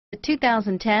The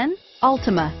 2010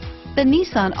 Altima. The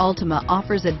Nissan Altima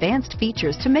offers advanced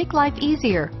features to make life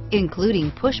easier, including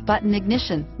push-button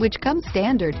ignition, which comes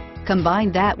standard.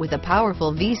 Combine that with a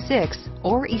powerful V6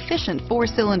 or efficient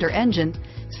 4-cylinder engine,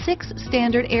 6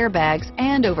 standard airbags,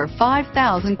 and over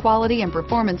 5,000 quality and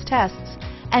performance tests,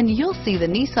 and you'll see the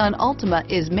Nissan Altima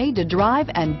is made to drive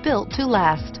and built to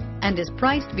last, and is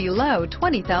priced below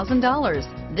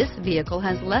 $20,000. This vehicle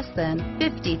has less than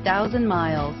 50,000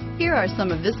 miles. Here are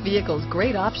some of this vehicle's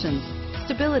great options: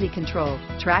 stability control,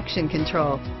 traction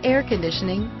control, air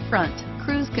conditioning, front,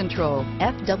 cruise control,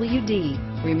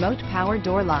 FWD, remote power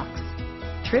door locks,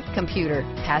 trip computer,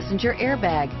 passenger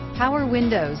airbag, power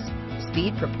windows,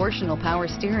 speed proportional power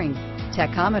steering,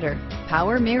 tachometer,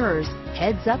 power mirrors,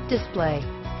 heads-up display,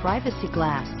 privacy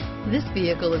glass. This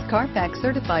vehicle is Carfax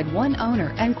certified one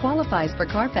owner and qualifies for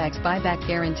Carfax buyback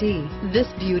guarantee. This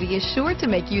beauty is sure to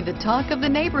make you the talk of the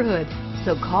neighborhood.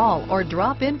 So call or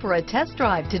drop in for a test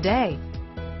drive today.